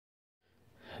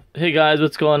Hey guys,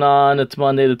 what's going on? It's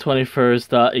Monday the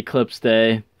 21st, Eclipse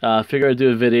Day. Figured I'd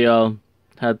do a video.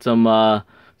 Had some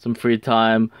free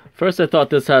time. First I thought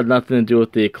this had nothing to do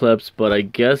with the eclipse, but I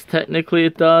guess technically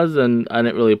it does, and I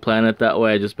didn't really plan it that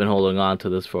way. I just been holding on to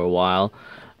this for a while.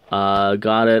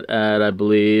 Got it at, I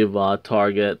believe,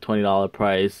 Target, $20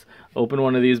 price. Opened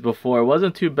one of these before. It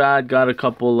wasn't too bad. Got a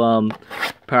couple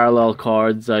parallel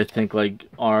cards, I think like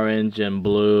orange and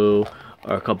blue,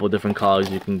 or a couple different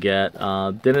colors you can get.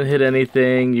 Didn't hit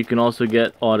anything. You can also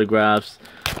get autographs,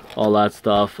 all that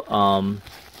stuff.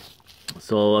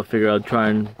 So I figured I'd try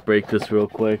and break this real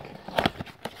quick.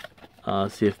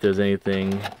 See if there's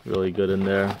anything really good in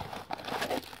there.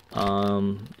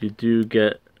 You do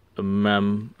get a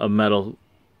metal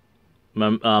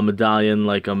medallion,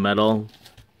 like a metal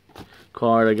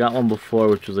card. I got one before,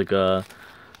 which was like a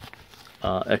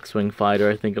X-Wing fighter,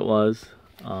 I think it was.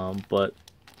 But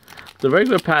the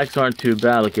regular packs aren't too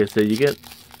bad. Like I said, you get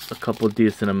a couple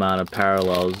decent amount of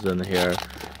parallels in here.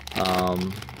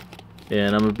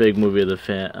 And I'm a big a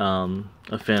fan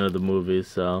of the movies,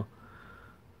 so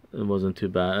it wasn't too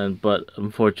bad. But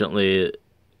unfortunately,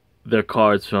 they're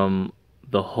cards from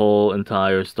the whole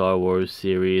entire Star Wars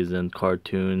series and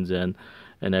cartoons and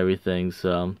everything.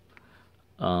 So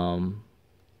some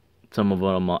of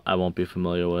them I won't be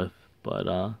familiar with,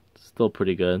 but still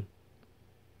pretty good.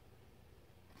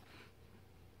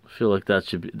 I feel like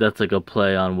that's like a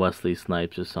play on Wesley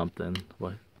Snipes or something.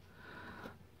 What?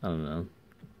 I don't know.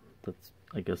 That's,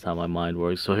 I guess, how my mind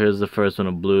works. So here's the first one,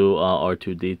 a blue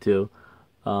R2-D2.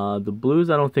 The blues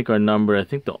I don't think are numbered. I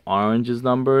think the orange is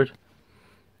numbered.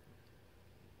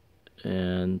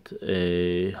 And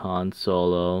a Han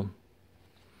Solo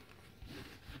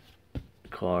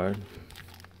card.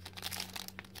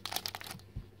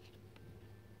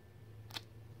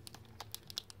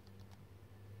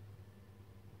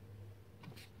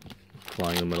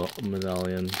 Flying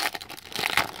Medallion.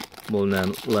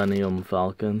 Millennium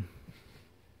Falcon.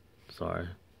 Sorry,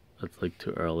 that's like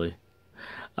too early.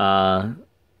 Chancellor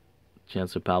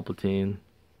Palpatine.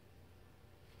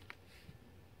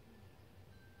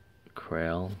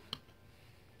 Krail.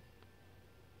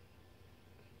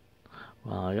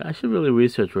 Wow, I should really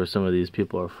research where some of these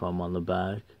people are from on the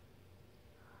back.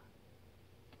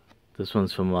 This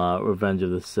one's from Revenge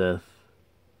of the Sith.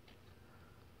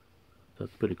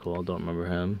 That's pretty cool. I don't remember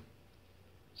him.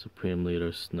 Supreme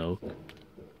Leader Snoke.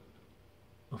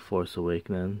 A Force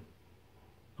Awakens.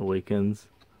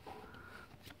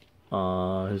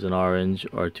 Here's an orange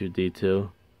R2-D2.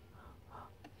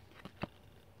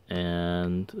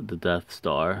 And the Death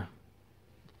Star.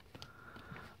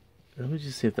 Let me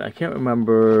just see if I can't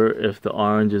remember if the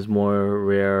orange is more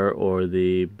rare or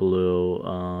the blue.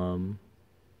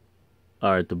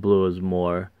 Alright, the blue is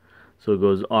more. So it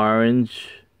goes orange,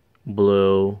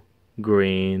 blue,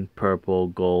 green, purple,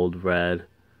 gold, red,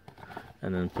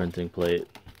 and then printing plate.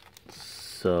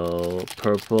 So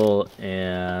purple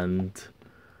and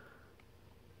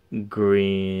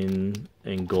green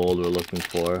and gold we're looking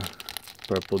for.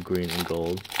 Purple, green, and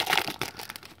gold.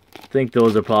 I think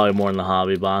those are probably more in the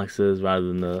hobby boxes rather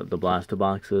than the blaster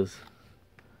boxes.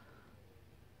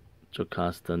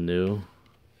 Jocasta Nu,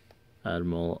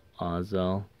 Admiral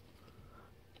Ozzel.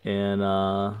 And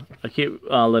I keep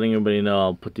letting everybody know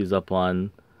I'll put these up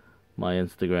on my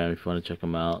Instagram if you want to check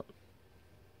them out.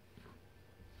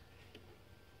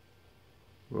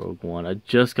 Rogue One. I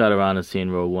just got around to seeing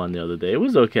Rogue One the other day. It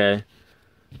was okay.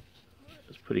 It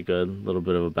was pretty good. A little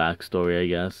bit of a backstory, I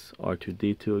guess.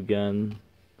 R2-D2 again.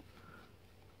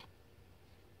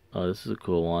 Oh, this is a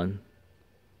cool one.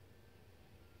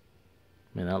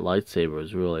 Man, that lightsaber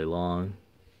is really long.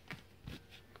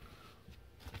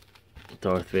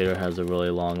 Darth Vader has a really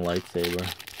long lightsaber.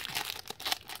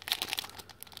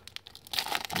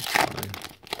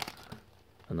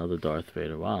 Another Darth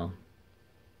Vader, wow.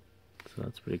 So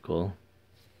that's pretty cool.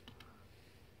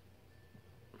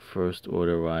 First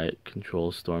Order Riot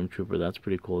Control Stormtrooper, that's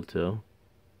pretty cool too.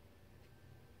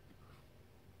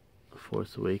 The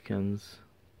Force Awakens.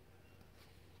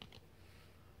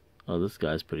 Oh, this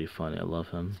guy's pretty funny, I love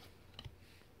him.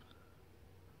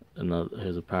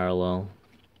 Here's a parallel.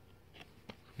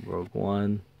 Rogue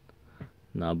One,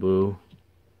 Naboo.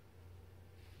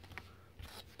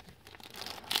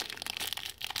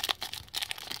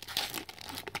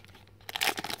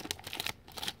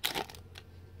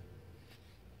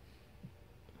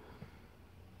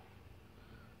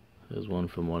 There's one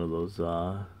from one of those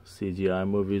CGI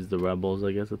movies, The Rebels,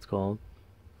 I guess it's called.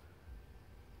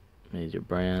 Major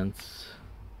Brants.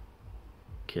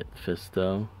 Kit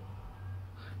Fisto.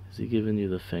 Is he giving you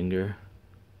the finger?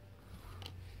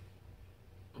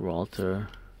 Walter.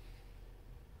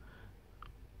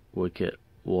 Wicket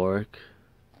Warwick.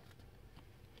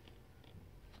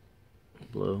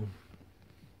 Blue.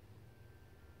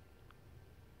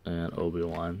 And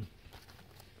Obi-Wan.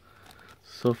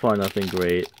 So far, nothing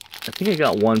great. I think I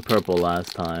got one purple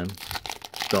last time.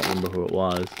 Don't remember who it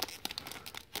was.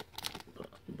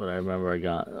 But I remember I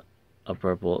got a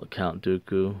purple Count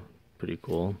Dooku. Pretty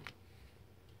cool.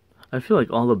 I feel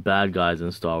like all the bad guys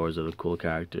in Star Wars are the cool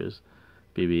characters.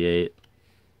 BB-8.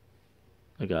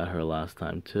 I got her last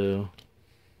time too.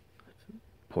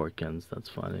 Porkins, that's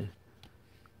funny.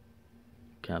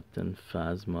 Captain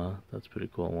Phasma, that's a pretty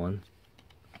cool one.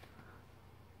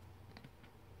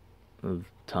 The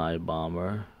TIE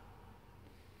Bomber.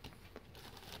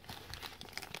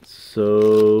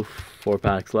 So 4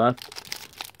 packs left.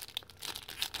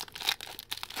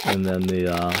 And then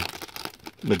the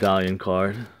Medallion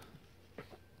card.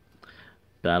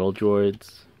 Battle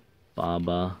Droids.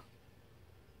 Baba.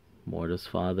 Mortis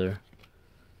Father.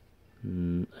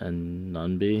 And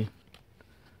Nunby.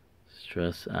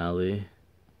 Stress Alley.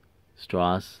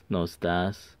 Stas.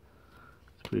 It's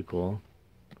pretty cool.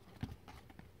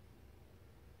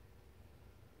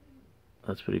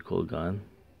 That's pretty cool gun.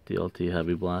 DLT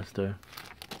Heavy Blaster.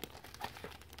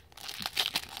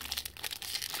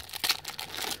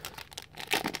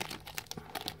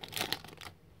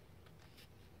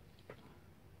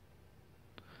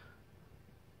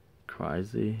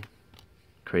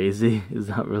 Crazy? Is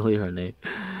that really her name?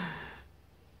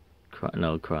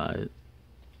 Cry.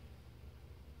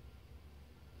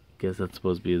 Guess that's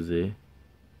supposed to be a Z.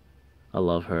 I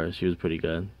love her. She was pretty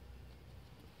good.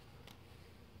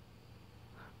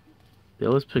 They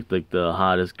always pick like the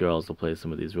hottest girls to play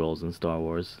some of these roles in Star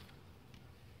Wars.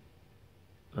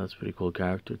 That's a pretty cool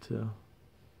character too.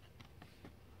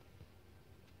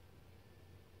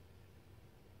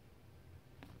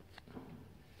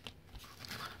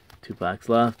 Two packs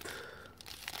left.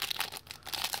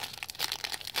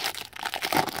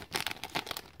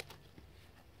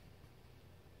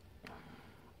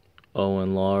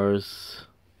 Owen Lars.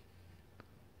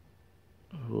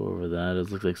 Whoever that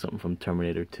is, looks like something from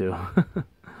Terminator 2.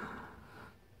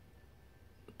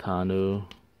 Tanu,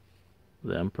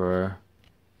 the Emperor,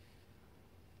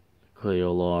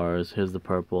 Cleo Lars. Here's the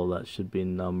purple that should be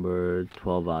numbered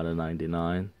 12 out of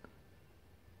 99.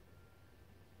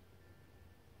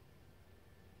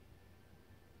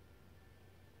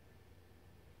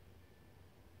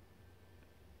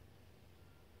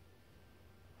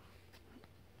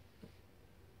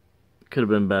 Could have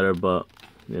been better, but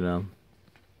you know.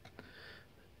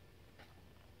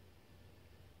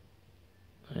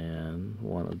 And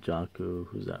one of Jakku.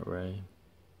 Who's that, Ray?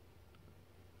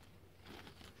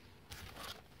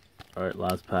 Alright,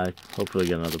 last pack. Hopefully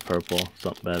get another purple.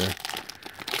 Something better.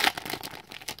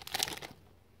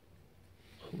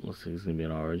 Looks like it's going to be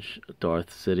an orange. Darth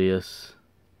Sidious.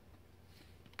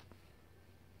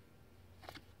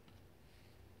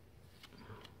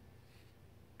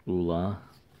 Oola.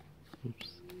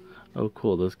 Oops. Oh,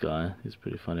 cool, this guy. He's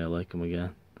pretty funny. I like him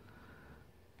again.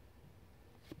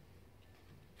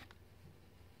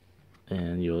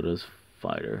 And Yoda's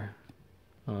fighter.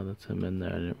 Oh, that's him in there.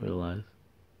 I didn't realize.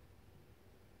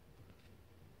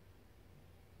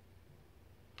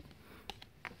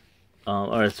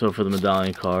 Alright, so for the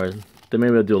Medallion card, then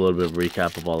maybe I'll do a little bit of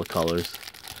recap of all the colors.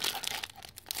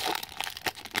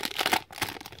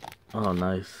 Oh,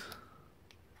 nice.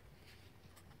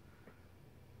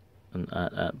 An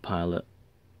at pilot.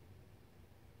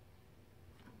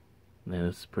 Man,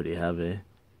 this is pretty heavy.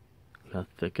 Look how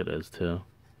thick it is, too.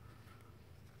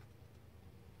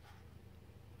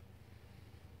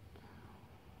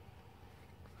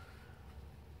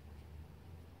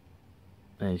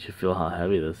 And you should feel how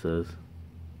heavy this is.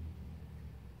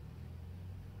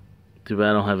 Too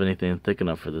bad I don't have anything thick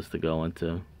enough for this to go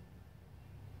into.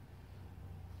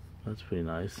 That's pretty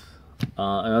nice.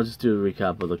 And I'll just do a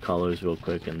recap of the colors real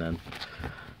quick and then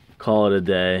call it a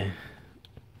day.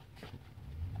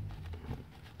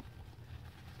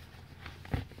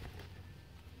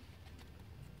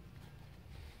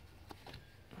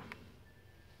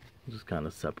 Just kind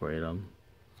of separate them.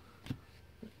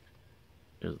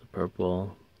 Here's the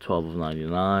purple, 12 of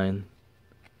 99.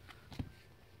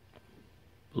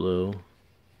 Blue.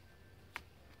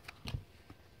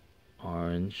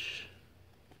 Orange.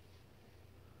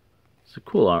 It's a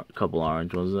cool couple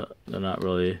orange ones. They're not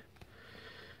really,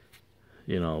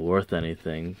 you know, worth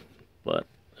anything, but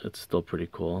it's still pretty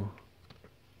cool.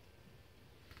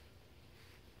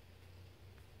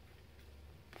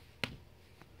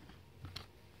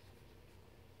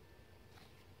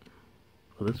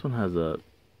 Well, this one has a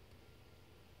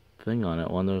thing on it.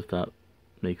 I wonder if that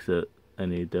makes it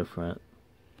any different.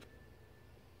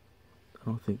 I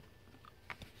don't think.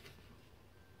 I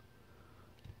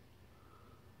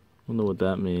don't know what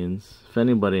that means. If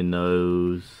anybody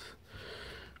knows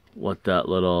what that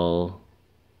little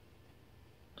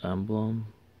emblem,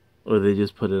 or they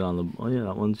just put it on the. Oh yeah,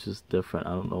 that one's just different.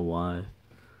 I don't know why.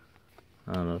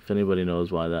 I don't know if anybody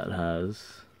knows why that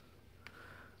has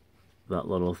that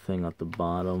little thing at the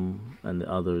bottom and the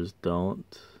others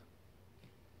don't.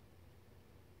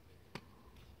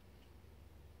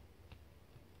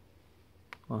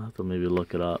 I'll have to maybe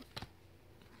look it up.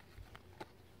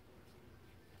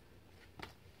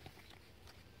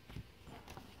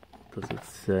 Does it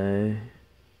say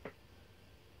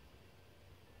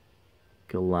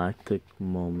Galactic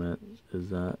moment? Is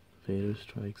that Vader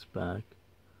Strikes Back?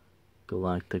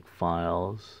 Galactic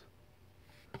Files.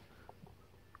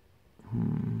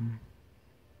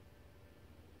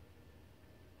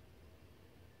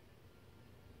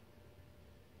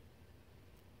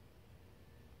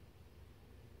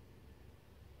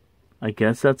 I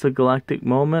guess that's a Galactic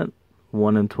moment.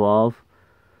 1 in 12.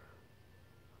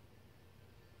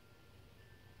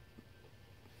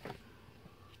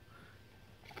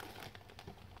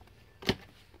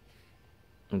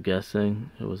 I'm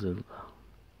guessing it was a.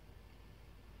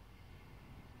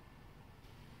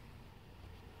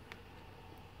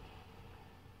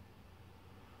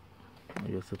 I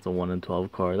guess that's a 1 in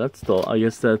 12 card. That's still. I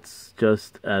guess that's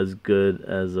just as good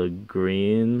as a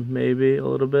green, maybe a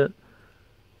little bit.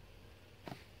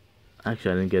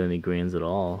 Actually, I didn't get any greens at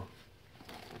all.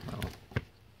 No.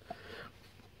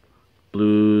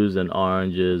 Blues and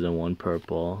oranges and 1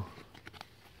 purple.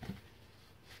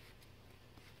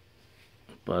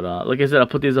 But like I said, I'll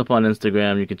put these up on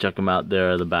Instagram. You can check them out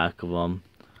there, the back of them.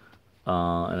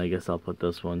 And I guess I'll put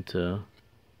this one too.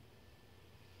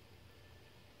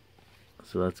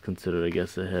 So that's considered, I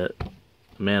guess, a hit.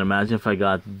 Man, imagine if I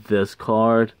got this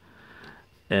card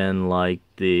and like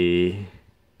the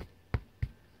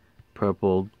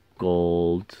purple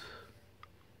gold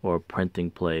or printing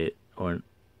plate, or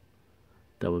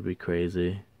that would be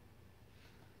crazy.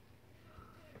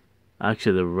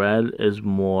 Actually, the red is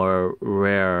more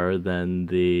rare than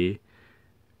the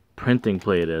printing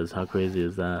plate is. How crazy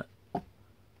is that?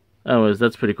 Anyways,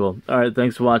 that's pretty cool. Alright,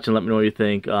 thanks for watching. Let me know what you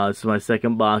think. This is my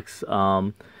second box.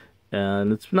 And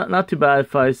it's not too bad.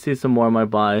 If I see some more, I might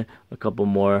buy a couple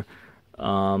more.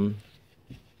 I'll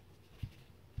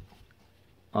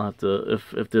have to,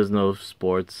 if there's no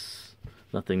sports,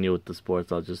 nothing new with the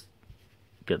sports, I'll just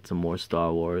get some more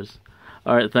Star Wars.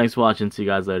 Alright, thanks for watching. See you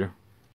guys later.